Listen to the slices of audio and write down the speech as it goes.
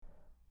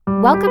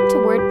Welcome to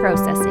Word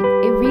Processing,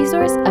 a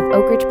resource of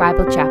Oak Ridge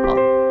Bible Chapel.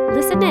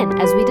 Listen in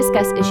as we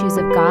discuss issues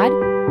of God,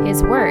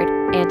 His Word,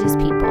 and His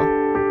people.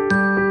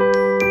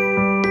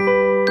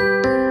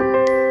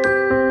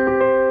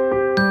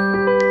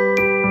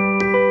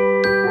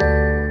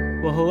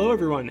 Well, hello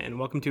everyone, and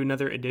welcome to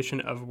another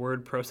edition of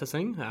Word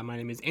Processing. My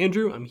name is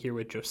Andrew. I'm here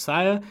with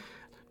Josiah.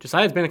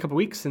 Josiah, it's been a couple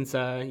weeks since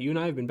you and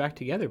I have been back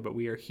together, but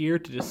we are here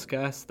to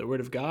discuss the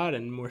Word of God,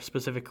 and more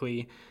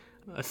specifically,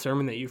 a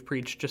sermon that you've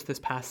preached just this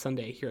past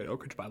Sunday here at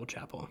Oak Ridge Bible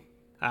Chapel.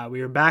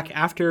 We are back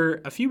after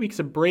a few weeks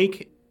of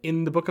break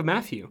in the book of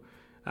Matthew.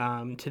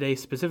 Today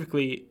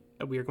specifically,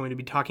 we are going to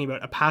be talking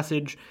about a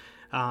passage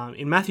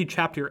in Matthew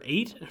chapter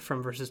 8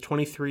 from verses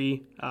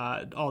 23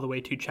 all the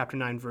way to chapter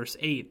 9, verse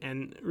 8.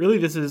 And really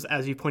this is,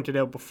 as you pointed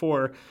out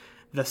before,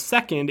 the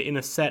second in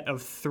a set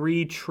of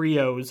three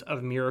trios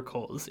of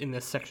miracles in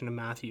this section of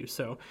Matthew.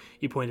 So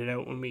you pointed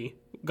out when we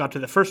got to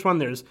the first one,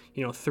 there's,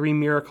 three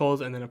miracles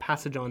and then a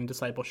passage on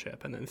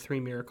discipleship, and then three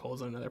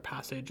miracles and another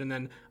passage, and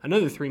then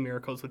another three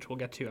miracles, which we'll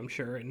get to, I'm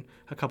sure, in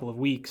a couple of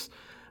weeks.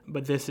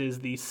 But this is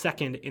the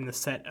second in the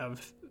set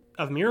of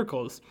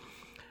miracles.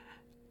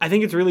 I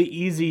think it's really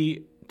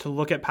easy to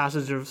look at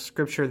passages of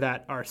Scripture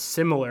that are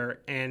similar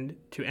and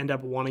to end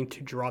up wanting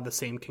to draw the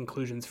same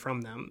conclusions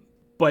from them.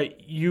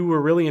 But you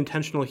were really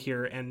intentional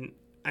here, and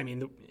I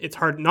mean, it's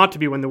hard not to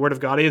be when the Word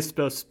of God is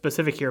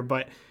specific here,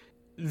 but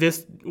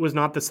this was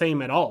not the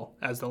same at all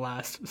as the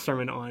last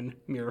sermon on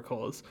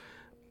miracles.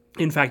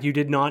 In fact, you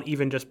did not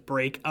even just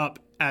break up,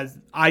 as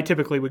I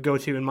typically would go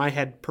to in my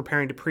head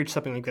preparing to preach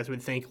something like this,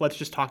 would think, let's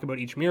just talk about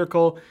each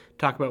miracle,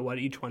 talk about what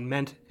each one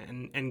meant,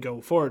 and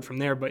go forward from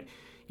there. But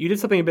you did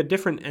something a bit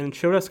different and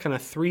showed us kind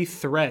of three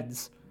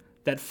threads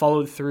that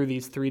followed through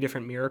these three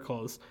different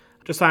miracles.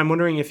 Just I'm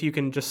wondering if you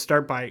can just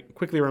start by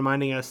quickly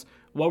reminding us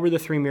what were the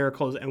three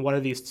miracles and what are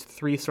these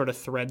three sort of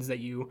threads that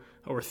you,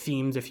 or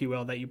themes, if you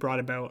will, that you brought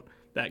about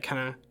that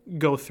kind of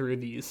go through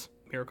these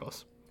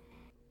miracles.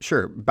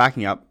 Sure.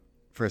 Backing up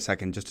for a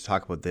second, just to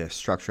talk about the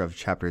structure of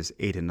chapters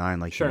 8 and 9,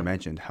 like you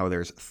mentioned, how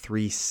there's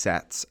three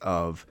sets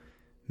of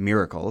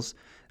miracles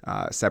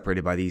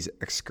separated by these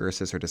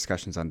excursus or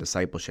discussions on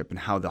discipleship, and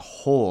how the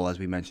whole, as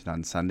we mentioned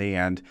on Sunday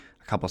and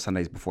a couple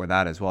Sundays before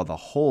that as well, the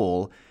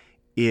whole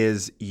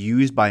is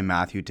used by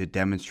Matthew to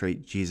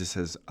demonstrate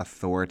Jesus'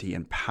 authority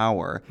and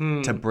power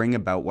to bring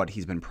about what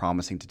he's been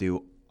promising to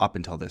do up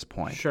until this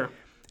point. Sure.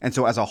 And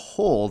so as a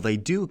whole, they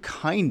do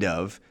kind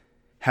of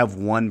have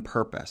one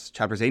purpose.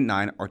 Chapters 8 and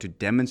 9 are to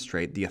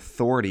demonstrate the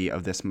authority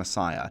of this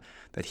Messiah,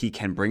 that he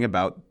can bring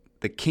about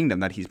the kingdom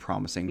that he's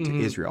promising to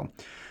Israel.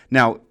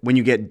 Now, when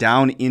you get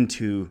down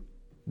into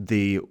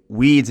the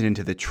weeds and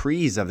into the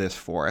trees of this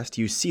forest,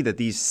 you see that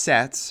these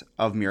sets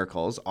of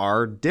miracles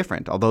are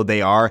different. Although they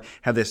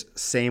have this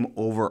same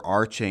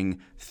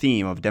overarching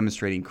theme of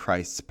demonstrating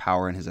Christ's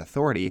power and his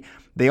authority,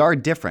 they are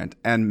different.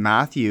 And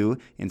Matthew,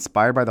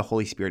 inspired by the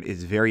Holy Spirit,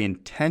 is very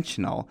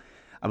intentional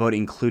about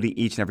including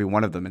each and every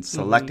one of them and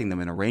selecting them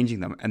and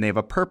arranging them. And they have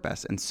a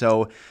purpose. And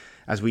so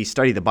as we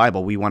study the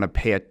Bible, we want to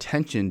pay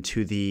attention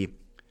to the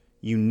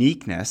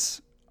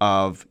uniqueness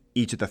of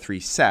each of the three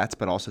sets,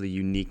 but also the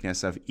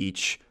uniqueness of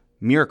each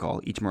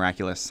miracle, each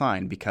miraculous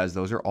sign, because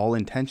those are all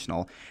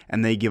intentional,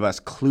 and they give us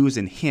clues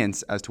and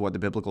hints as to what the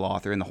biblical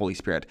author and the Holy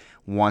Spirit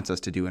wants us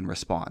to do in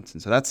response.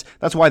 And so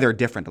that's why they're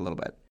different a little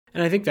bit.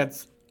 And I think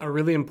that's a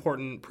really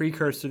important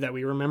precursor that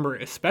we remember,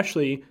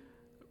 especially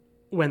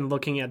when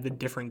looking at the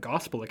different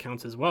gospel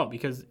accounts as well,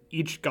 because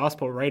each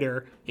gospel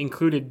writer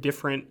included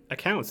different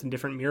accounts and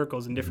different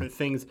miracles and different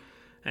things.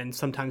 And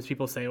sometimes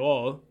people say,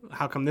 well,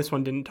 how come this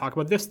one didn't talk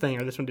about this thing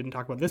or this one didn't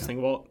talk about this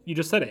thing? Well, you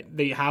just said it.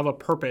 They have a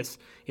purpose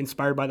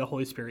inspired by the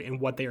Holy Spirit in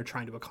what they are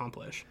trying to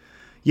accomplish.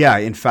 Yeah,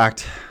 in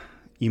fact,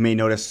 you may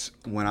notice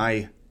when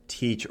I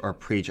teach or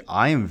preach,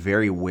 I am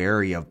very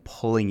wary of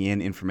pulling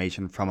in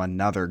information from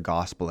another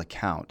gospel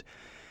account.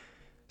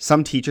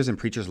 Some teachers and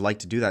preachers like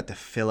to do that to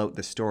fill out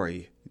the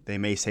story. They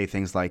may say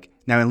things like,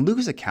 now in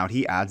Luke's account,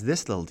 he adds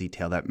this little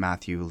detail that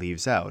Matthew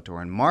leaves out.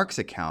 Or in Mark's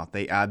account,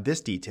 they add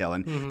this detail.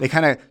 And they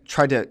kind of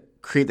try to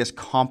create this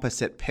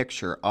composite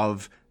picture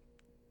of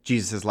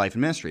Jesus' life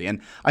and ministry. And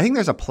I think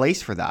there's a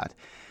place for that.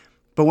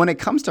 But when it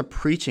comes to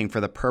preaching for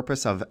the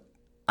purpose of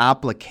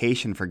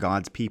application for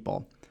God's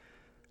people,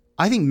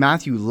 I think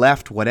Matthew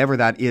left whatever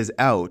that is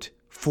out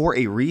for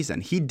a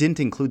reason. He didn't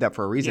include that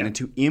for a reason. Yeah. And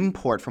to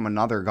import from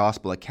another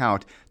gospel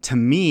account, to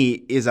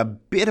me, is a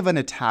bit of an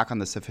attack on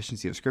the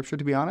sufficiency of Scripture,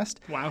 to be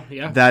honest. Wow,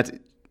 yeah. That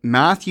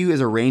Matthew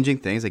is arranging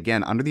things,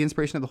 again, under the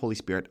inspiration of the Holy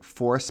Spirit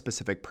for a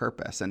specific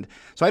purpose. And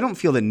so I don't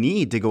feel the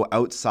need to go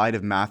outside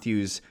of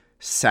Matthew's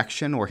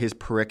section or his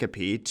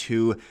pericope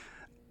to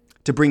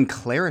bring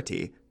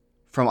clarity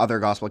from other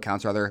gospel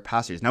accounts or other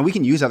passages. Now, we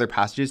can use other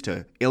passages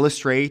to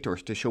illustrate or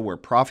to show where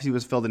prophecy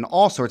was filled in,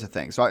 all sorts of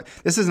things. So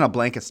this isn't a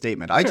blanket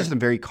statement. I just am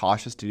very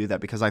cautious to do that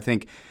because I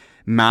think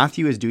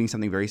Matthew is doing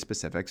something very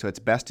specific. So it's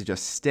best to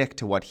just stick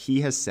to what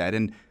he has said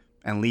and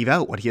leave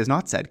out what he has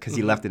not said because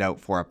he left it out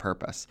for a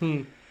purpose.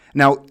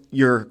 Now,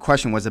 your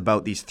question was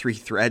about these three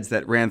threads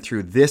that ran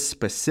through this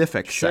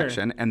specific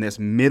section and this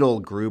middle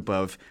group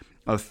of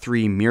of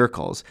 3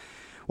 miracles.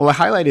 Well, I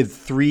highlighted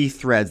 3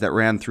 threads that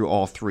ran through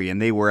all 3,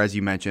 and they were, as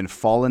you mentioned,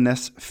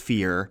 fallenness,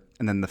 fear,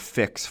 and then the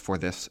fix for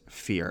this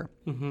fear.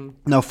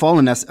 Now,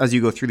 fallenness, as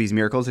you go through these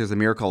miracles, there's a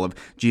miracle of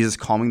Jesus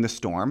calming the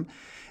storm,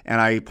 and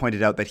I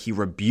pointed out that he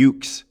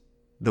rebukes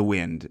the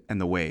wind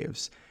and the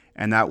waves,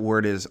 and that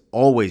word is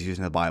always used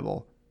in the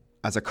Bible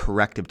as a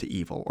corrective to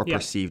evil or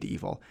perceived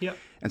evil. Yep.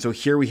 And so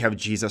here we have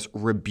Jesus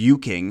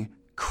rebuking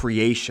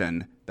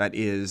creation that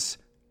is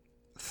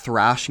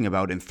thrashing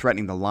about and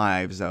threatening the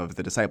lives of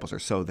the disciples, or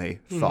so they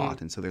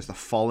thought. And so there's the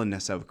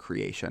fallenness of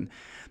creation.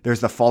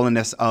 There's the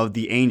fallenness of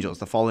the angels,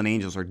 the fallen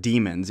angels or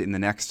demons in the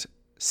next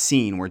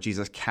scene where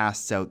Jesus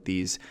casts out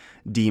these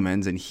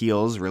demons and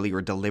heals really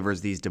or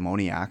delivers these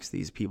demoniacs,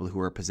 these people who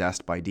are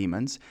possessed by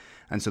demons.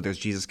 And so there's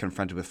Jesus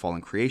confronted with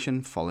fallen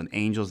creation, fallen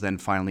angels. Then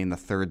finally in the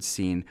third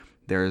scene,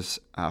 there's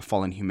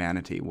fallen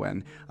humanity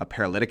when a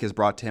paralytic is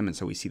brought to him. And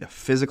so we see the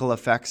physical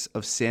effects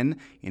of sin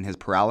in his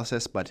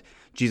paralysis, but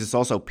Jesus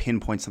also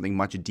pinpoints something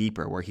much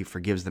deeper where he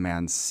forgives the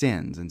man's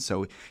sins. And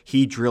so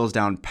he drills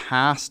down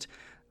past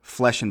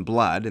flesh and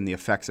blood and the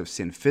effects of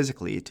sin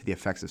physically to the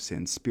effects of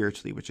sin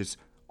spiritually, which is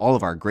all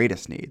of our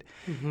greatest need.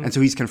 And so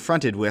he's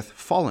confronted with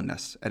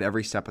fallenness at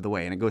every step of the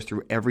way. And it goes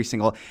through every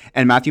single,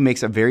 and Matthew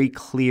makes a very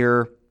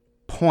clear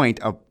point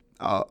of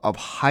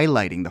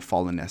highlighting the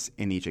fallenness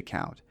in each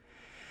account.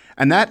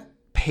 And that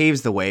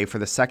paves the way for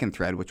the second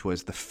thread, which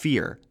was the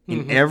fear.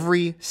 In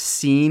every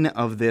scene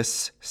of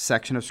this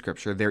section of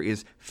Scripture, there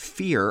is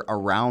fear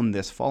around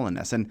this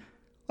fallenness. And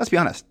let's be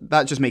honest,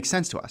 that just makes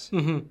sense to us.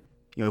 You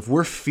know, if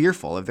we're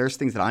fearful, if there's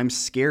things that I'm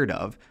scared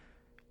of,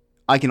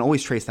 I can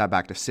always trace that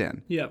back to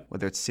sin. Yep.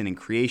 Whether it's sin in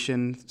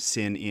creation,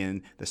 sin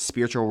in the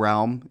spiritual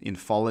realm, in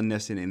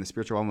fallenness, in the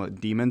spiritual realm of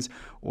demons,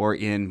 or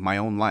in my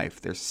own life.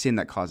 There's sin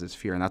that causes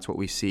fear, and that's what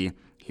we see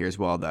here as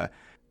well. The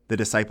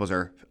disciples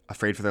are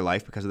afraid for their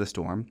life because of the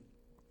storm.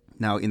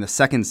 Now, in the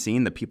second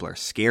scene, the people are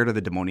scared of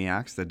the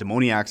demoniacs. The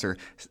demoniacs or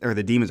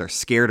the demons are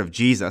scared of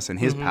Jesus and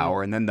his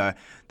power. And then the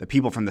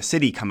people from the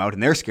city come out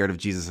and they're scared of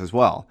Jesus as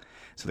well.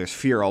 So there's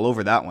fear all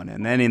over that one.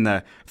 And then in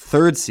the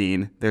third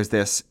scene, there's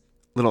this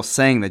little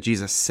saying that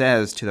Jesus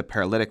says to the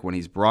paralytic when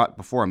he's brought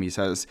before him. He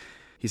says,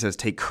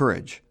 "Take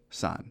courage,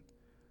 son,"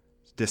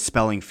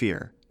 dispelling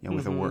fear,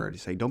 with a word.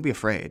 He's saying, "Don't be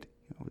afraid.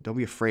 Don't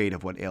be afraid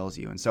of what ails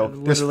you." And so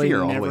there's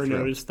fear all the way through. I never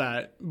noticed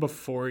that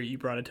before you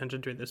brought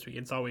attention to it this week.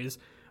 It's always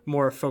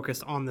more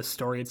focused on the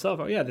story itself.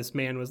 Oh yeah, this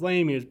man was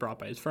lame. He was brought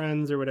by his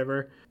friends or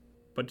whatever.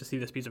 But to see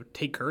this piece of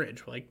take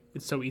courage, like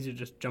it's so easy to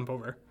just jump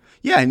over.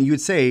 Yeah, and you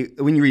would say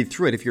when you read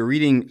through it, if you're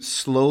reading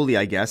slowly,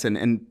 I guess,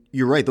 and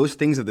you're right, those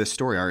things of this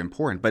story are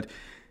important. But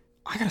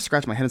I got to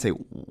scratch my head and say,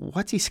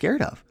 what's he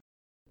scared of?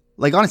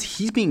 Like, honestly,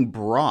 he's being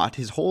brought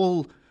his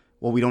whole,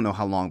 well, we don't know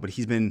how long, but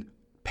he's been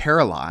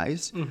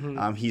paralyzed.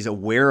 He's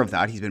aware of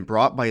that. He's been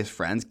brought by his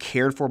friends,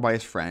 cared for by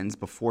his friends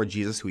before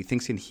Jesus, who he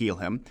thinks can heal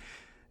him.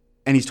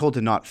 And he's told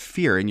to not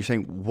fear. And you're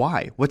saying,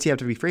 why? What's he have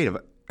to be afraid of?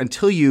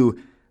 Until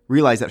you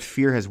realize that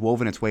fear has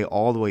woven its way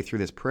all the way through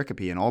this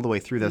pericope and all the way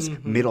through this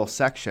middle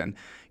section,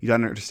 you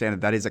don't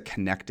understand that is a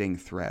connecting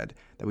thread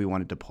that we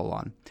wanted to pull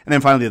on. And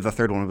then finally, the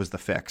third one was the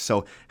fix.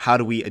 So how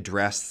do we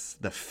address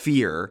the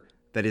fear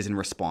that is in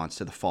response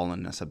to the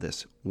fallenness of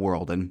this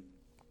world? And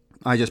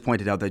I just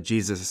pointed out that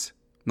Jesus,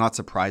 not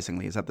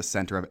surprisingly, is at the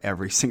center of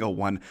every single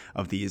one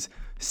of these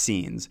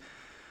scenes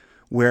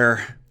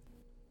where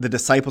the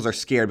disciples are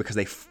scared because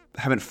they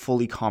haven't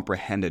fully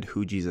comprehended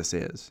who Jesus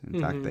is. In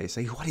fact, they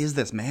say, "What is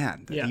this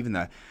man?" That even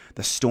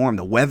the storm,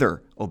 the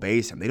weather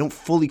obeys him. They don't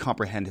fully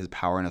comprehend his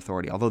power and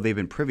authority, although they've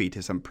been privy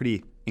to some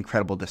pretty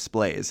incredible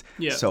displays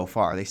so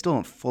far. They still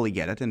don't fully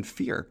get it, and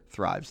fear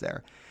thrives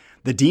there.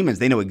 The demons,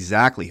 they know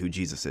exactly who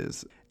Jesus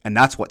is, and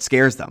that's what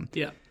scares them.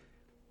 Yeah.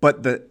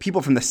 But the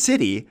people from the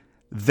city,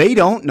 they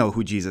don't know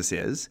who Jesus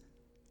is,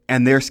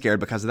 and they're scared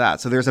because of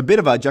that. So there's a bit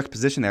of a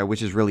juxtaposition there,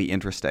 which is really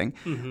interesting.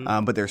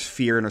 But there's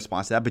fear in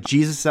response to that. But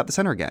Jesus is at the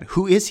center again.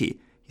 Who is he?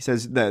 He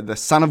says the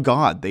Son of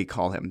God, they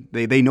call him.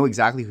 They know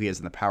exactly who he is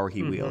and the power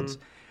he wields.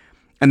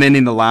 And then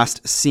in the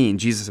last scene,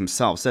 Jesus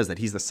himself says that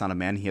he's the Son of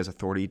Man. He has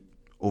authority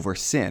over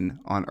sin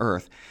on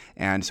earth.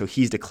 And so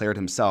he's declared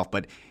himself.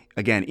 But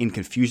again, in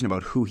confusion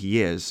about who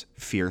he is,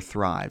 fear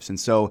thrives. And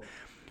so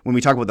when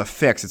we talk about the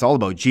fix, it's all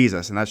about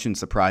Jesus, and that shouldn't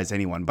surprise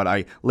anyone. But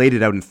I laid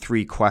it out in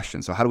 3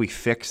 questions. So how do we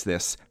fix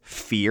this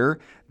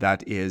fear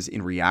that is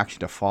in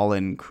reaction to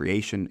fallen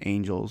creation,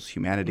 angels,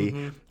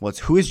 humanity? Well, it's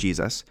who is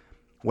Jesus?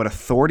 What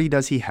authority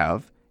does he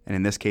have? And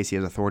in this case, he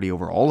has authority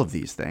over all of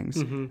these things.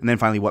 And then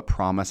finally, what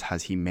promise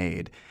has he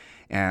made?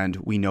 And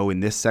we know in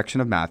this section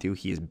of Matthew,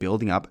 he is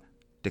building up,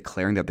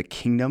 declaring that the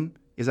kingdom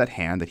is at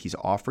hand, that he's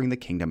offering the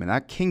kingdom. And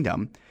that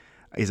kingdom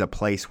is a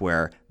place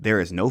where there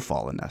is no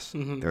fallenness.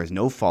 There is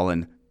no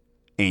fallen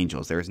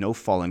angels. There is no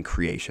fallen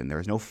creation. There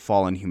is no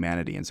fallen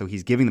humanity. And so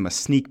he's giving them a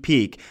sneak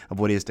peek of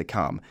what is to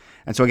come.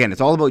 And so again,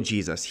 it's all about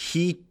Jesus.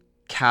 He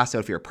casts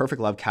out fear.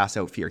 Perfect love casts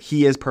out fear.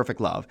 He is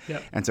perfect love.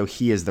 Yep. And so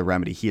he is the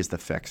remedy. He is the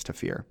fix to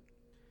fear.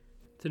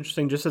 It's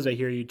interesting, just as I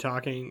hear you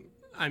talking,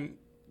 I'm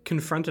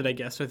confronted, I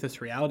guess, with this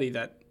reality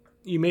that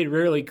you made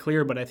really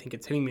clear, but I think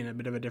it's hitting me in a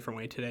bit of a different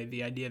way today.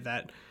 The idea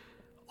that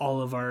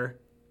all of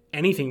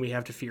anything we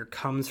have to fear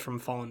comes from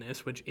fallenness,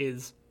 which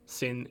is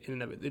sin in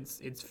and of it.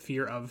 It's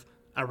fear of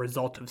a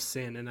result of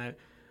sin. And I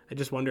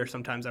just wonder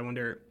sometimes,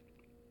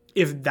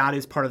 if that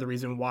is part of the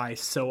reason why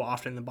so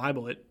often in the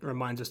Bible it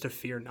reminds us to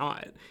fear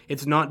not.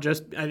 It's not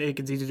just, I think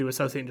it's easy to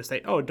associate and just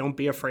say, oh, don't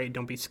be afraid,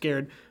 don't be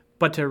scared,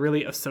 but to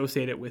really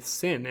associate it with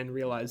sin and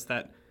realize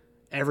that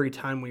every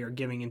time we are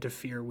giving into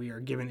fear, we are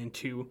given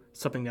into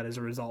something that is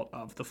a result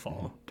of the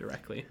fall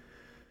directly.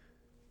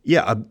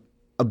 Yeah,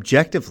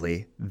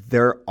 objectively,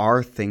 there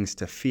are things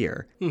to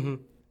fear. Mm-hmm.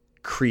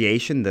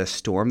 Creation, the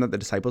storm that the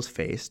disciples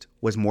faced,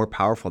 was more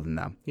powerful than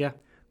them. Yeah.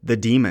 The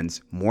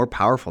demons, more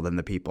powerful than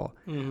the people.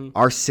 Mm-hmm.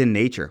 Our sin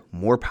nature,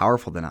 more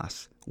powerful than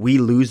us. We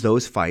lose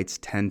those fights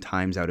 10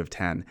 times out of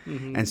 10.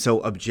 Mm-hmm. And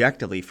so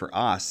objectively for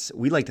us,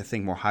 we like to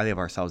think more highly of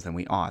ourselves than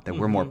we ought, that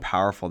we're more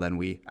powerful than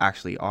we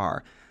actually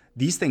are.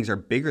 These things are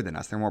bigger than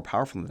us. They're more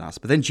powerful than us.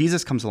 But then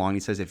Jesus comes along and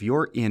he says, if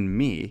you're in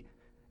me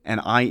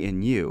and I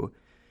in you,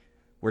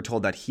 we're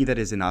told that he that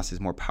is in us is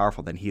more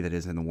powerful than he that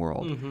is in the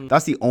world. Mm-hmm.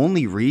 That's the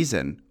only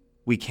reason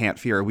we can't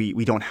fear.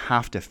 We don't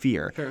have to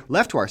fear. Sure.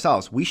 Left to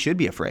ourselves, we should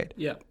be afraid.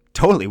 Yeah.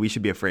 Totally, we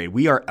should be afraid.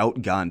 We are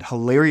outgunned,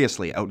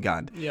 hilariously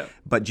outgunned. Yeah.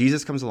 But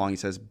Jesus comes along, he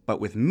says,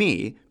 but with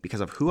me, because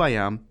of who I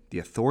am, the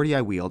authority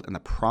I wield, and the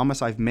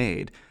promise I've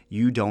made,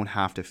 you don't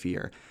have to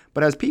fear.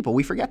 But as people,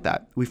 we forget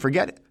that. We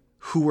forget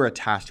who we're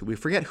attached to. We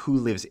forget who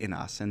lives in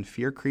us, and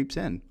fear creeps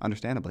in,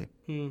 understandably.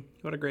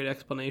 What a great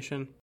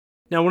explanation.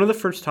 Now, one of the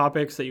first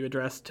topics that you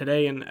addressed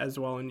today and as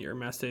well in your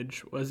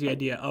message was the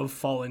idea of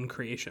fallen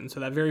creation. So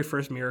that very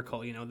first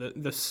miracle,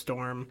 the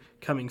storm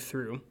coming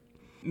through.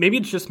 Maybe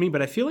it's just me,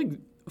 but I feel like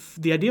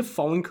the idea of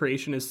fallen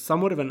creation is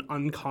somewhat of an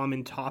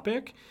uncommon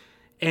topic.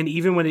 And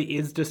even when it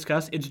is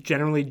discussed, it's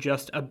generally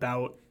just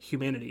about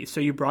humanity. So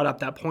you brought up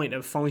that point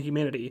of fallen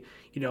humanity.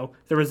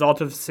 The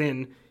result of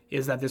sin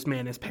is that this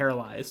man is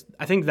paralyzed.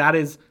 I think that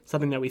is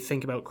something that we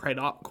think about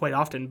quite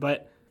often.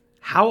 But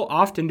how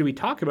often do we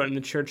talk about in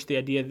the church the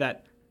idea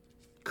that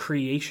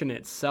creation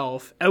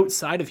itself,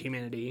 outside of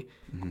humanity,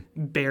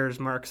 bears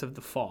marks of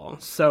the fall?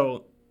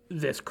 So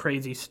this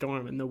crazy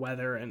storm and the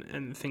weather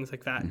and things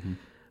like that. Mm-hmm.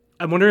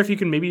 I wonder if you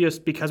can maybe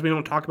just, because we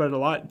don't talk about it a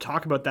lot,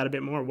 talk about that a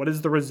bit more. What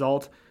is the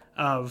result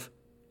of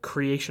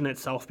creation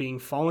itself being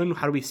fallen?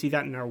 How do we see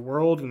that in our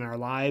world, in our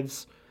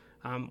lives?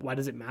 Why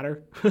does it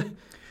matter?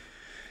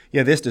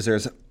 Yeah, this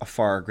deserves a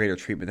far greater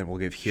treatment than we'll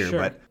give here. Sure.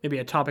 But maybe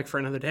a topic for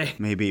another day.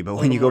 Maybe, but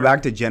when you go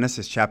back to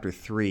Genesis chapter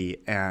 3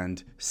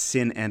 and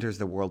sin enters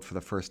the world for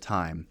the first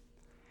time,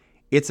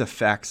 its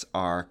effects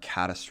are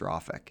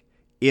catastrophic.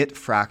 It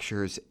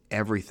fractures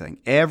everything,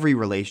 every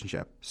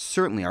relationship.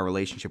 Certainly our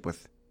relationship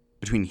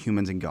between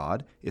humans and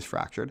God is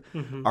fractured.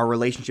 Mm-hmm. Our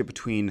relationship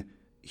between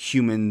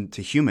human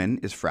to human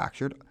is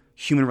fractured.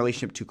 Human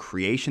relationship to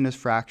creation is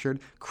fractured.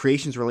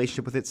 Creation's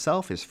relationship with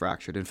itself is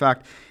fractured. In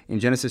fact, in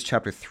Genesis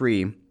chapter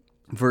 3,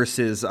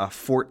 verses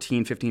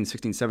 14, 15,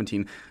 16,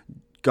 17,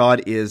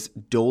 God is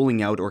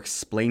doling out or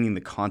explaining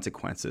the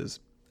consequences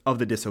of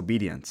the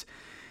disobedience.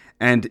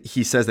 And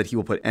he says that he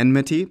will put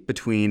enmity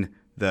between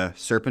the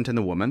serpent and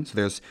the woman. So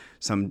there's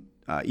some,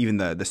 even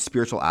the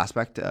spiritual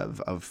aspect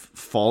of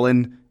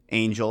fallen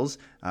angels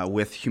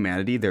with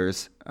humanity.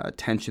 There's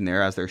tension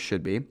there, as there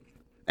should be.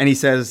 And he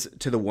says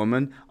to the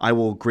woman, I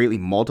will greatly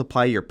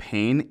multiply your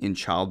pain in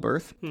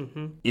childbirth.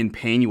 Mm-hmm. In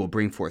pain you will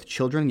bring forth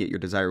children, yet your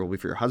desire will be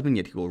for your husband,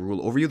 yet he will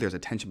rule over you. There's a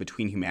tension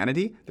between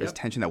humanity. There's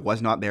tension that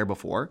was not there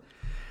before.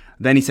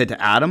 Then he said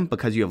to Adam,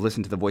 because you have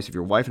listened to the voice of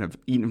your wife and have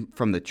eaten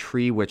from the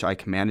tree which I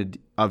commanded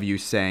of you,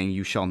 saying,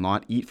 you shall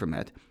not eat from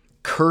it.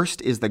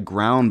 Cursed is the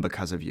ground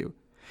because of you.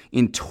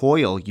 In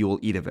toil you will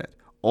eat of it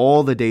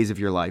all the days of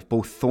your life.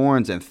 Both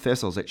thorns and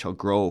thistles it shall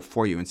grow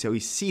for you. And so we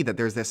see that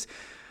there's this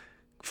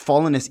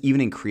fallenness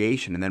even in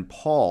creation. And then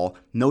Paul,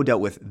 no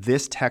doubt with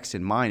this text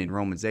in mind in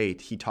Romans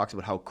 8, he talks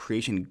about how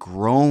creation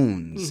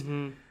groans.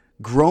 Mm-hmm.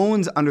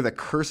 Groans under the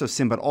curse of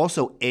sin, but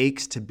also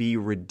aches to be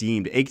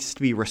redeemed, aches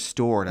to be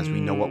restored, as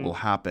we know what will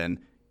happen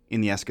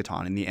in the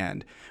eschaton, in the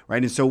end,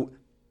 right? And so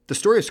the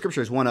story of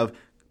Scripture is one of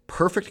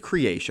perfect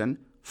creation,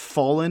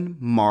 fallen,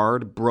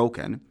 marred,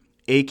 broken,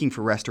 aching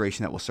for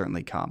restoration that will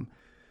certainly come.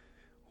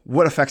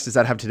 What effects does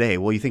that have today?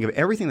 Well, you think of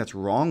everything that's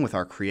wrong with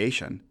our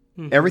creation.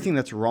 Mm-hmm. Everything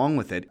that's wrong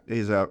with it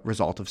is a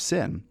result of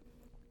sin.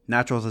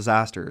 Natural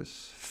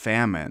disasters,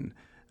 famine.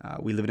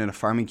 We lived in a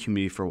farming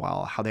community for a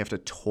while, how they have to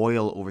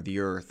toil over the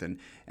earth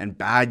and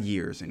bad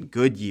years and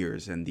good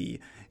years and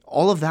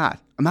all of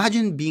that.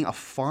 Imagine being a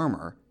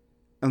farmer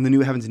on the new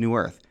heavens and new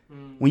earth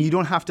when you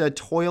don't have to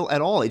toil at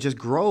all. It just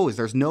grows.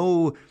 There's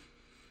no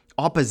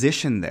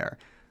opposition there.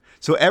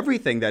 So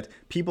everything that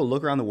people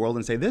look around the world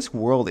and say, this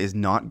world is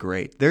not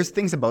great. There's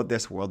things about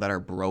this world that are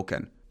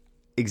broken.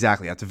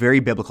 Exactly. That's very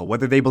biblical.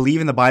 Whether they believe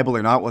in the Bible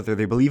or not, whether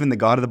they believe in the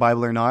God of the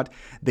Bible or not,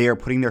 they are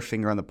putting their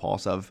finger on the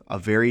pulse of a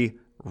very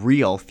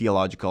real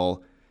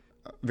theological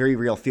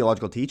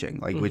teaching,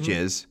 which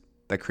is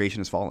that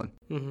creation is fallen.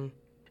 Mm-hmm.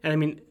 And I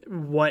mean,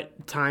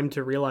 what time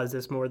to realize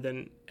this more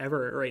than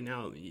ever right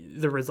now,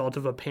 the result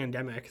of a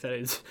pandemic that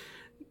is,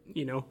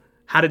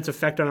 had its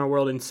effect on our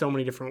world in so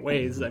many different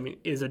ways, I mean,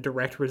 is a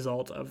direct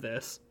result of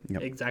this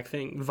exact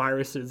thing.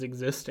 Viruses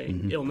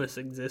existing, illness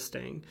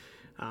existing,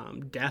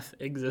 death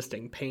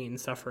existing, pain,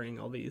 suffering,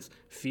 all these,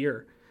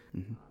 fear.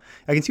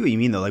 I can see what you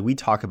mean, though. Like, we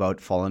talk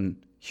about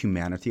fallen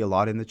humanity a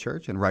lot in the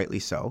church, and rightly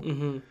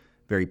so.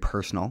 Very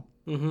personal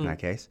in that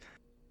case.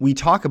 We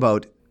talk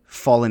about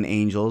fallen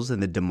angels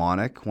and the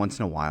demonic once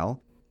in a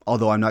while,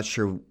 although I'm not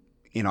sure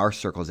in our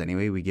circles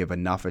anyway, we give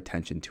enough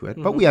attention to it.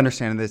 But we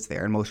understand that it's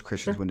there, and most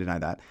Christians wouldn't deny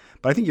that.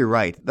 But I think you're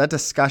right. That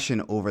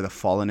discussion over the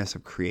fallenness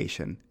of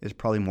creation is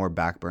probably more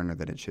back burner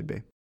than it should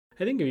be.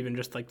 I think even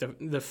just like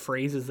the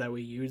phrases that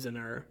we use in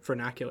our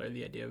vernacular,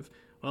 the idea of,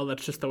 well,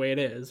 that's just the way it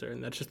is, or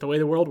that's just the way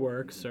the world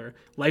works, or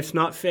life's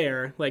not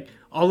fair. Like,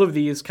 all of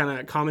these kind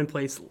of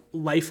commonplace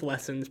life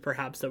lessons,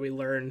 perhaps, that we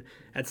learn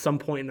at some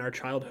point in our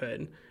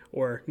childhood,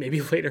 or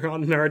maybe later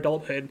on in our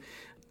adulthood,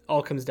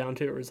 all comes down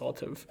to a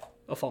result of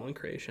a fallen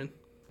creation.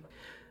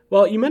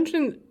 Well, you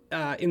mentioned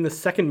in the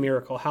second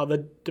miracle how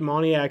the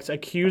demoniacs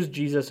accused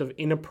Jesus of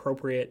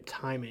inappropriate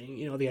timing.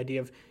 You know, the idea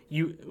of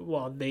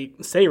they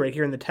say right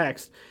here in the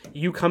text,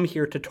 you come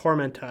here to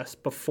torment us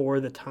before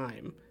the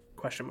time, ?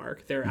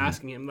 They're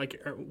asking him,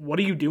 like, what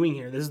are you doing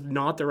here? This is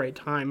not the right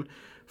time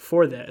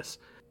for this.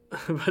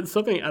 But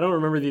something, I don't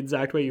remember the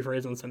exact way you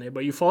phrased on Sunday,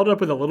 but you followed up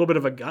with a little bit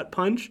of a gut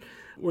punch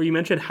where you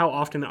mentioned how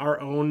often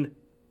our own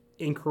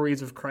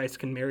inquiries of Christ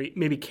can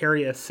maybe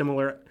carry a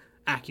similar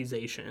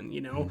accusation, you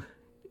know?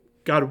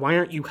 God, why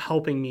aren't you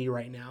helping me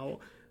right now?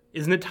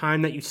 Isn't it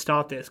time that you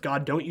stop this?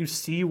 God, don't you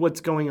see what's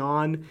going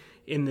on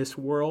in this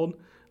world?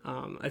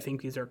 I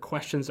think these are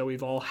questions that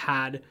we've all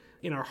had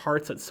in our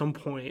hearts at some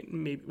point,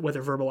 maybe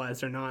whether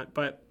verbalized or not.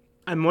 But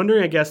I'm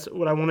wondering, I guess,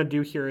 what I want to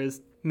do here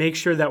is make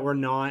sure that we're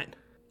not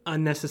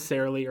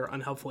unnecessarily or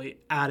unhelpfully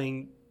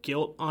adding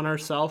guilt on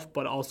ourselves,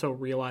 but also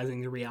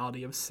realizing the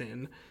reality of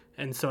sin.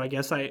 And so I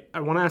guess I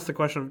want to ask the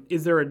question of,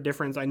 is there a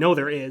difference? I know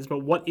there is,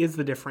 but what is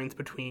the difference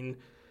between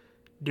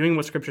doing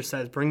what Scripture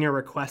says, bringing our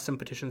requests and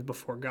petitions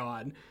before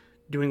God,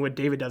 doing what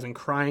David does and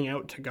crying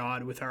out to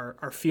God with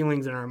our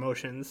feelings and our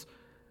emotions,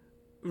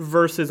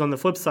 versus on the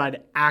flip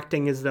side,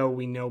 acting as though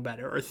we know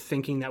better or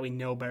thinking that we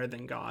know better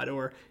than God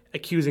or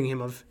accusing him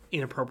of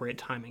inappropriate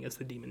timing as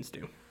the demons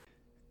do?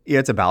 Yeah,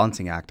 it's a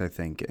balancing act, I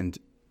think. And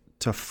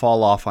to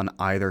fall off on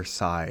either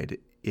side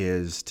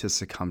is to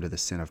succumb to the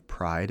sin of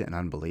pride and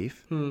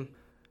unbelief.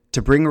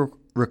 To bring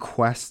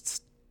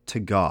requests to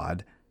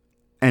God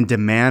and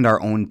demand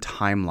our own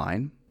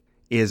timeline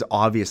is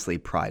obviously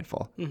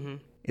prideful.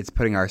 It's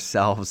putting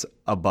ourselves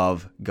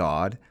above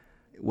God,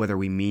 whether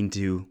we mean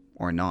to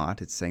or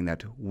not. It's saying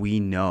that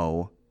we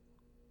know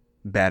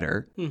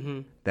better,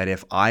 that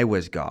if I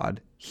was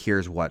God,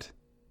 here's what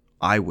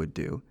I would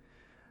do.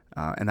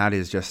 And that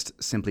is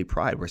just simply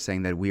pride. We're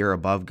saying that we are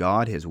above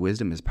God, his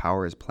wisdom, his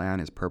power, his plan,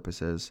 his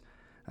purposes.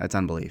 That's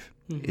unbelief.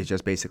 It's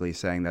just basically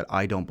saying that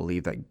I don't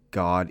believe that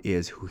God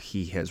is who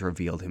he has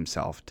revealed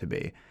himself to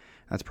be.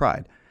 That's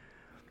pride.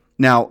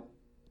 Now,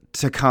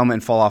 to come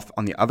and fall off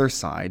on the other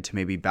side, to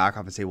maybe back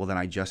off and say, well, then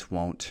I just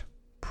won't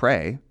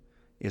pray,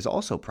 is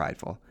also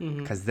prideful.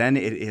 Because then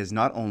it is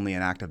not only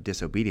an act of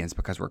disobedience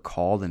because we're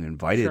called and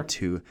invited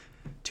to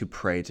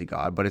pray to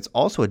God, but it's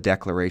also a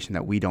declaration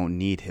that we don't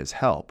need his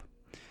help.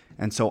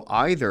 And so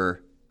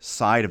either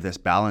side of this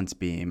balance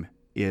beam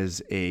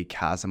is a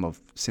chasm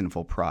of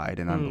sinful pride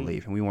and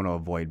unbelief, and we want to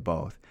avoid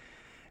both.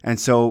 And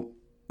so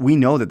we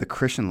know that the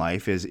Christian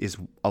life is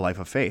a life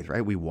of faith,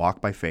 right? We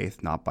walk by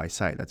faith, not by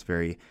sight. That's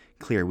very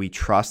clear. We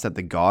trust that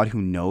the God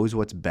who knows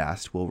what's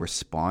best will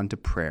respond to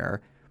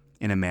prayer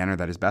in a manner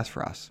that is best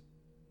for us.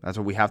 That's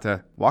what we have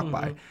to walk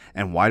by.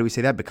 And why do we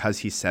say that? Because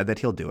he said that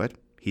he'll do it.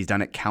 He's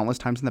done it countless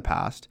times in the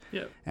past.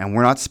 And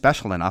we're not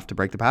special enough to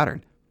break the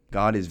pattern.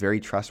 God is very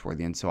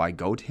trustworthy. And so I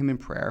go to him in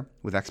prayer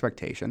with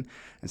expectation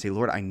and say,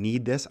 Lord, I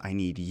need this. I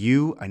need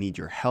you. I need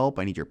your help.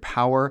 I need your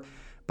power.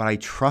 But I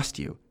trust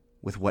you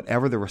with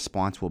whatever the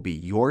response will be.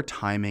 Your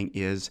timing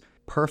is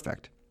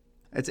perfect.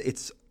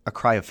 It's a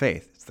cry of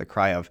faith. It's the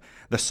cry of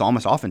the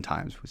psalmist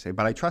oftentimes. We say,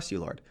 but I trust you,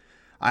 Lord.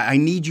 I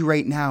need you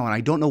right now, and I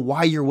don't know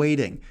why you're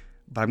waiting,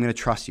 but I'm going to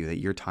trust you that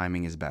your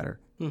timing is better.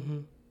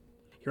 You're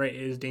right.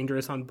 It is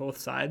dangerous on both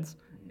sides.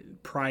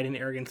 Pride and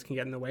arrogance can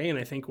get in the way, and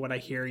I think what I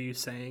hear you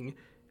saying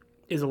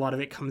is a lot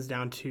of it comes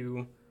down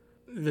to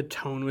the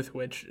tone with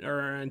which, or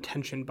our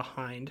intention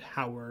behind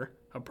how we're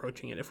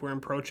approaching it. If we're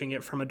approaching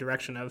it from a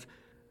direction of,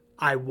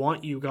 I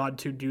want you, God,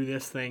 to do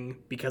this thing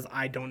because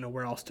I don't know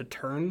where else to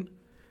turn,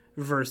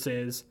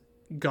 versus,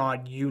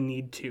 God, you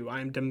need to.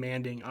 I'm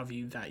demanding of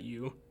you that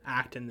you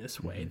act in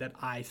this way that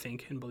I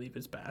think and believe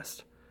is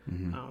best,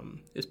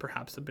 is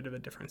perhaps a bit of a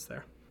difference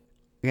there.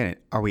 Again,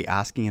 are we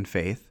asking in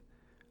faith?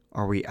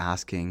 Are we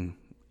asking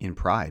in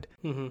pride?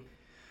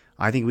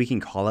 I think we can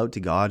call out to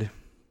God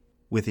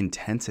with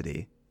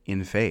intensity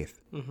in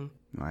faith.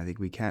 I think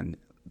we can.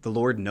 The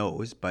Lord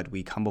knows, but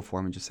we come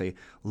before him and just say,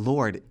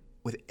 Lord,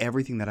 with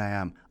everything that I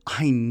am,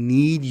 I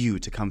need you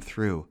to come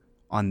through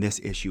on this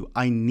issue.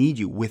 I need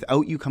you.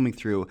 Without you coming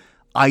through,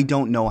 I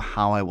don't know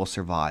how I will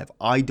survive.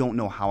 I don't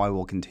know how I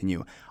will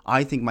continue.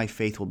 I think my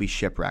faith will be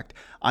shipwrecked.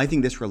 I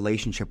think this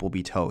relationship will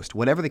be toast.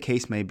 Whatever the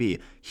case may be,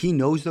 he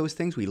knows those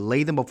things. We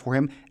lay them before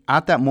him.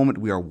 At that moment,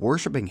 we are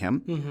worshiping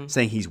him,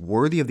 saying he's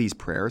worthy of these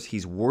prayers.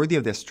 He's worthy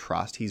of this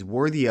trust. He's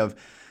worthy of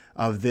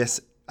this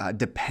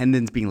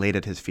dependence being laid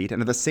at his feet.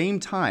 And at the same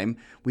time,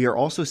 we are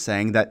also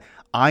saying that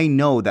I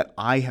know that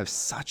I have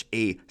such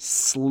a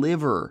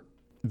sliver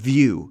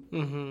view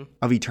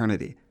of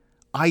eternity.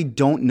 I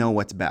don't know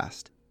what's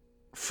best.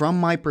 From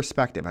my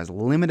perspective, as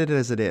limited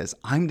as it is,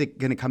 I'm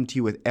going to come to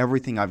you with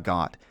everything I've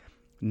got,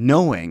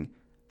 knowing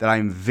that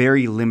I'm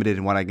very limited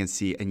in what I can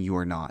see and you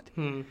are not.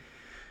 And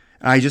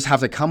I just have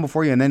to come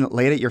before you and then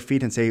lay it at your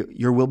feet and say,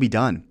 your will be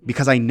done.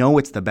 Because I know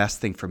it's the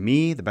best thing for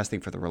me, the best thing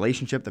for the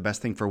relationship, the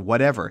best thing for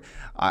whatever.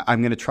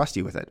 I'm going to trust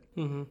you with it.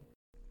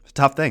 It's a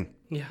tough thing.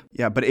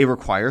 Yeah, but it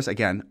requires,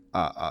 again,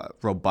 a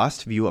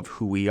robust view of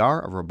who we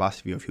are, a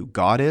robust view of who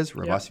God is, a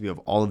robust view of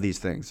all of these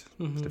things.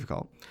 It's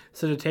difficult.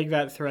 So to take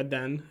that thread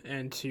then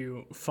and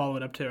to follow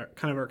it up to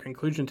kind of our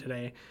conclusion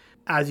today,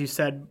 as you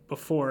said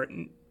before,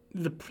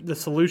 the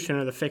solution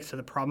or the fix to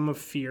the problem of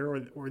fear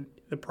or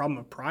the problem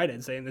of pride,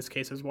 I'd say in this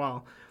case as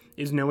well,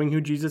 is knowing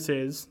who Jesus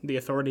is, the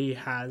authority he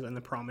has, and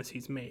the promise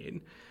he's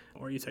made.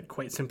 Or you said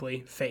quite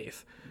simply,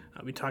 faith.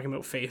 We've been talking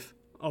about faith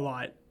a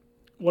lot.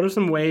 What are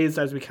some ways,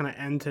 as we kind of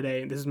end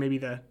today, this is maybe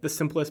the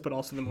simplest but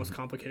also the most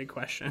complicated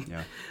question.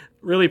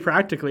 Really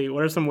practically,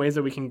 what are some ways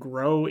that we can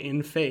grow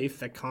in faith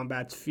that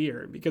combats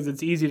fear? Because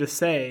it's easy to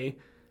say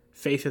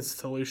faith is the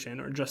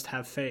solution or just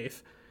have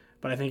faith,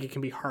 but I think it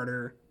can be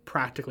harder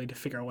practically to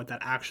figure out what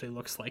that actually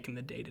looks like in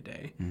the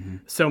day-to-day.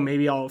 So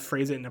maybe I'll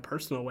phrase it in a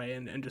personal way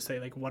and just say,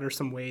 like, what are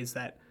some ways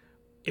that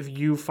if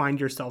you find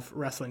yourself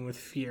wrestling with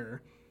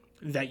fear,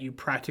 that you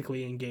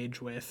practically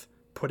engage with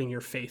putting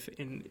your faith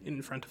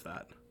in front of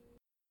that?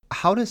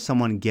 How does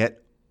someone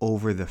get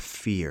over the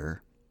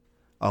fear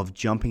of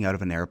jumping out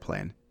of an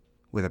airplane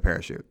with a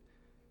parachute?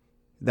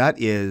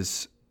 That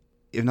is,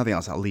 if nothing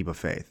else, a leap of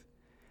faith.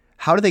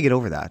 How do they get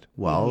over that?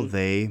 Well,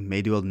 they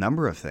may do a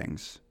number of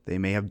things. They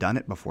may have done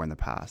it before in the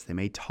past. They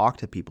may talk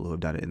to people who have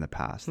done it in the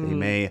past. They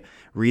may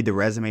read the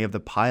resume of the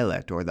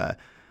pilot or the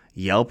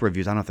Yelp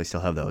reviews. I don't know if they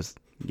still have those.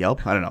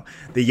 Yelp? I don't know.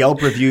 The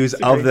Yelp reviews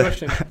of the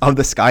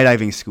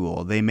skydiving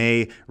school. They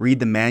may read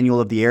the manual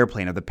of the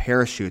airplane, of the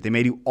parachute. They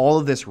may do all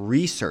of this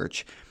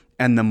research.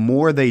 And the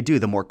more they do,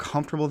 the more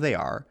comfortable they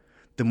are,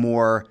 the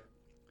more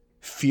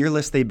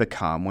fearless they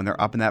become when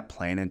they're up in that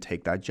plane and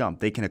take that jump.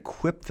 They can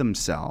equip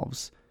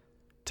themselves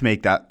to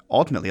make that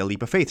ultimately a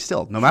leap of faith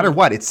still. No matter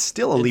what, it's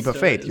still a leap of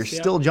faith. You're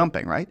still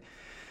jumping, right?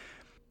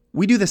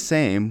 We do the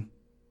same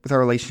with our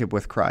relationship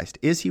with Christ.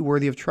 Is he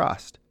worthy of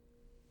trust?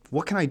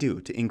 What can I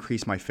do to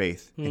increase my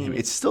faith in him?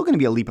 It's still going to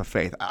be a leap of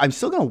faith. I'm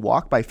still going to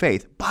walk by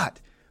faith,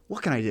 but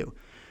what can I do?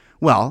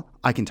 Well,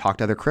 I can talk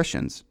to other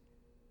Christians.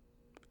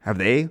 Have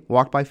they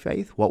walked by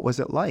faith? What was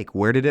it like?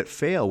 Where did it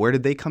fail? Where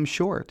did they come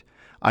short?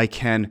 I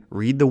can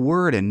read the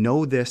word and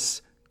know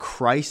this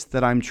Christ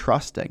that I'm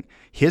trusting.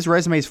 His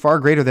resume is far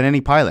greater than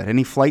any pilot,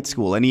 any flight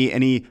school,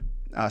 any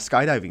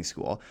skydiving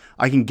school.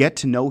 I can get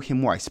to know him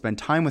more. I spend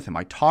time with him.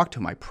 I talk to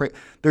him. I pray.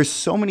 There's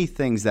so many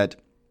things that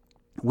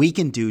we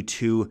can do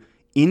to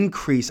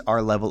increase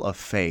our level of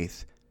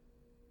faith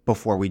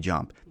before we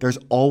jump. There's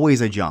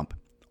always a jump,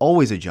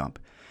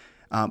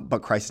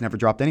 but Christ has never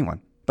dropped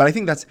anyone. But I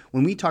think that's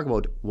when we talk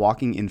about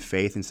walking in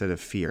faith instead of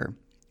fear,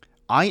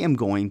 I am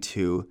going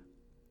to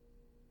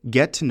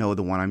get to know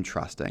the one I'm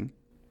trusting.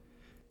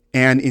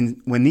 And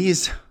when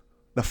the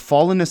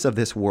fallenness of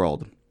this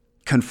world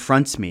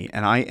confronts me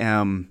and I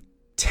am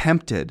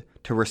tempted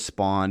to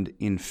respond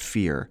in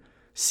fear,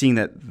 seeing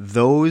that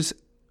those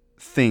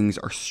things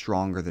are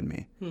stronger than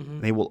me.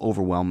 They will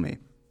overwhelm me.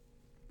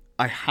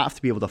 I have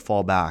to be able to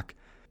fall back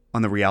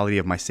on the reality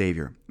of my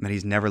Savior, and that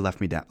he's never let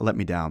me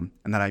down,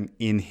 and that I'm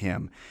in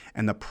him,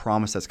 and the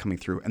promise that's coming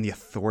through, and the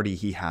authority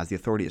he has. The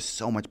authority is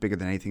so much bigger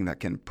than anything that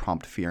can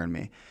prompt fear in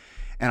me.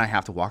 And I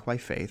have to walk by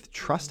faith,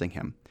 trusting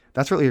him.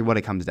 That's really what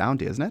it comes down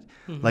to, isn't it?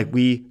 Like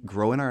we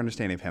grow in our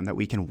understanding of him, that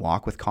we can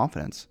walk with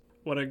confidence.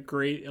 What a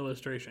great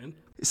illustration.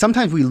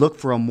 Sometimes we look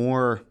for a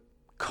more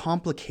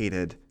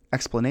complicated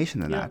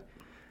explanation than that.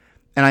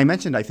 And I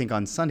mentioned, I think,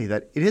 on Sunday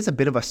that it is a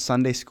bit of a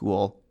Sunday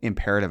school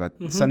imperative,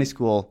 a Sunday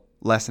school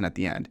lesson at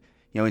the end.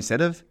 You know,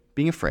 instead of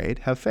being afraid,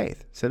 have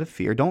faith. Instead of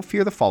fear, don't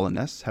fear the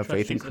fallenness, have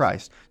faith in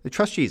Christ.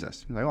 Trust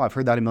Jesus. Like, I've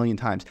heard that a million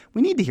times.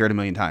 We need to hear it a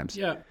million times.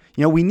 You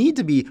know, we need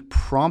to be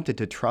prompted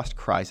to trust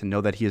Christ and know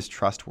that he is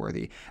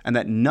trustworthy, and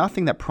that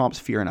nothing that prompts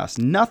fear in us,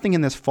 nothing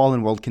in this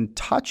fallen world can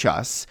touch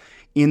us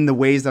in the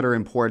ways that are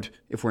important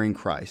if we're in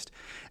Christ.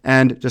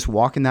 And just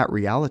walk in that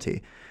reality.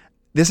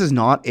 This is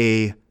not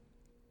a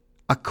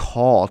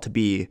call to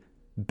be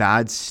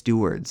bad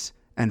stewards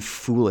and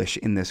foolish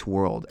in this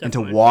world. Definitely.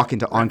 And to walk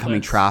into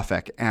oncoming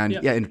traffic and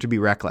and to be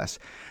reckless.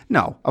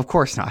 No, of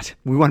course not.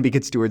 We want to be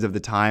good stewards of the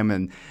time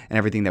and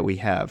everything that we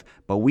have.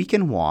 But we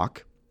can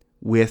walk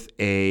with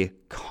a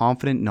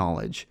confident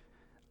knowledge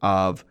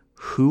of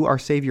who our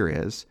Savior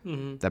is,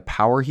 the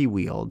power he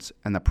wields,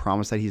 and the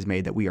promise that he's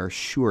made that we are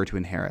sure to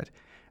inherit.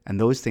 And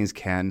those things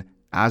can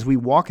as we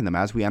walk in them,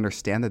 as we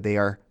understand that they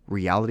are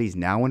realities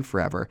now and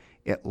forever,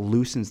 it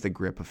loosens the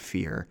grip of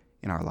fear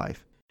in our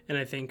life. And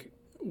I think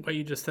what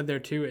you just said there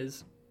too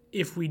is,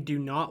 if we do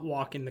not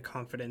walk in the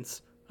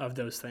confidence of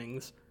those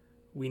things,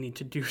 we need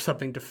to do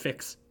something to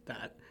fix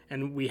that.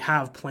 And we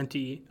have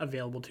plenty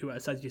available to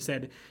us. As you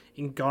said,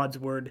 in God's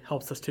word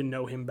helps us to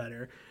know him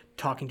better.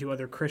 Talking to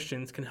other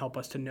Christians can help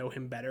us to know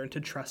him better and to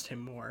trust him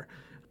more.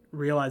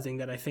 Realizing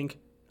that I think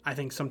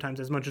sometimes,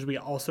 as much as we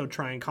also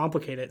try and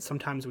complicate it,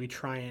 sometimes we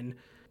try and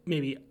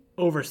maybe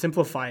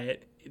oversimplify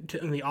it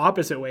in the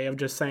opposite way of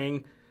just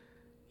saying,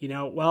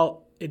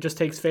 well, it just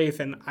takes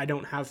faith and I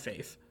don't have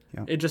faith.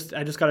 Yeah.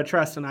 I just got to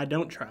trust and I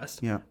don't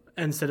trust. Yeah.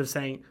 Instead of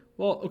saying,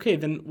 well, okay,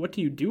 then what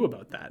do you do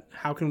about that?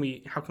 How can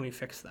we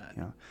fix that?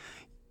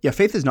 Yeah,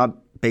 faith is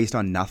not based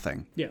on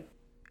nothing. Yeah.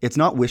 It's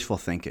not wishful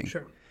thinking.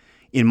 Sure.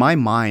 In my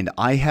mind,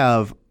 I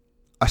have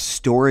a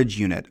storage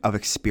unit of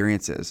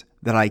experiences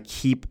that I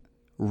keep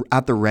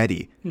at the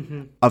ready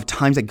of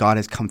times that God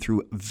has come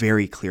through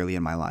very clearly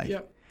in my life.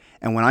 Yep.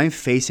 And when I'm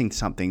facing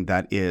something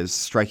that is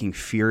striking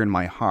fear in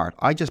my heart,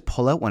 I just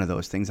pull out one of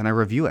those things and I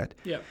review it.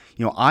 Yep.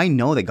 I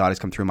know that God has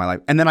come through in my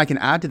life. And then I can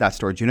add to that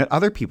storage unit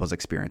other people's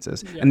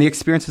experiences and the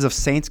experiences of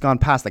saints gone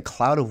past, the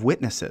cloud of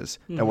witnesses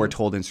that we're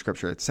told in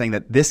Scripture. It's saying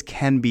that this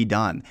can be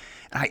done.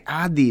 And I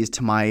add these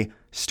to my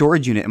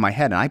storage unit in my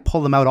head and I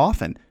pull them out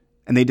often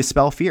and they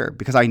dispel fear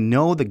because I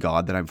know the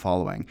God that I'm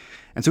following.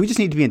 And so we just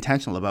need to be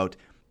intentional about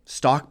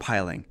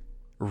stockpiling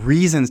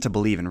reasons to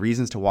believe and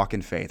reasons to walk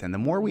in faith. And the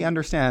more we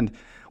understand,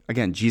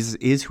 again, Jesus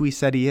is who he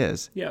said he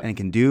is and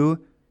can do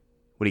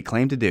what he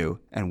claimed to do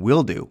and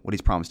will do what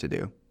he's promised to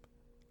do.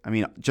 I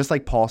mean, just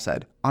like Paul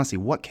said, honestly,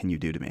 what can you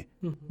do to me?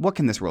 What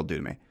can this world do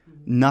to me?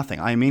 Nothing.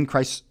 I mean,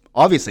 Christ,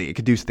 obviously, it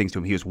could do things to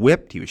him. He was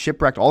whipped, he was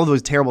shipwrecked, all of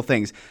those terrible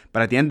things.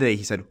 But at the end of the day,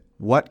 he said,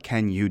 what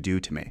can you do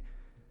to me?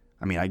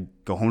 I mean, I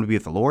go home to be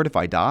with the Lord if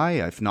I die.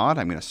 If not,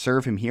 I'm going to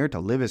serve him here.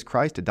 To live as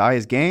Christ, to die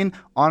as gain.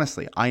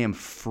 Honestly, I am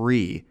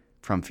free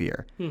from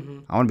fear.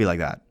 I want to be like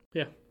that.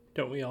 Yeah,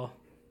 don't we all?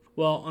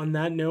 Well, on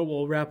that note,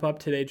 we'll wrap up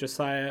today,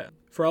 Josiah.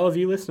 For all of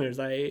you listeners,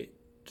 I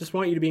just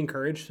want you to be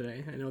encouraged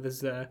today. I know this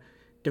is a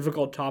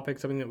difficult topic,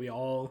 something that we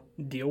all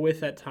deal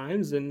with at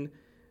times, and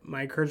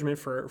my encouragement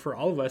for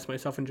all of us,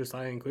 myself and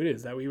Josiah included,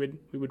 is that we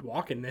would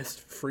walk in this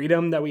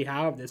freedom that we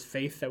have, this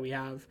faith that we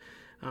have,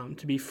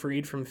 to be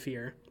freed from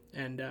fear.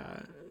 And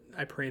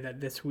I pray that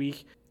this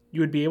week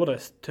you would be able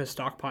to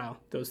stockpile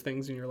those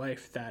things in your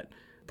life that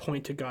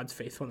point to God's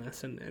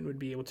faithfulness and would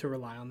be able to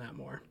rely on that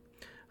more.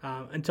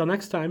 Until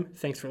next time,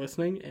 thanks for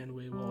listening, and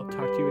we will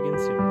talk to you again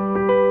soon.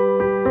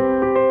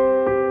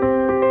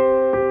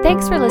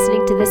 Thanks for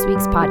listening to this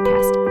week's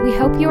podcast. We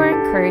hope you are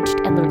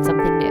encouraged and learned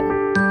something new.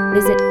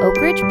 Visit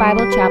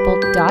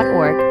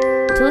oakridgebiblechapel.org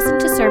to listen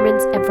to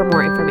sermons and for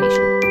more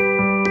information.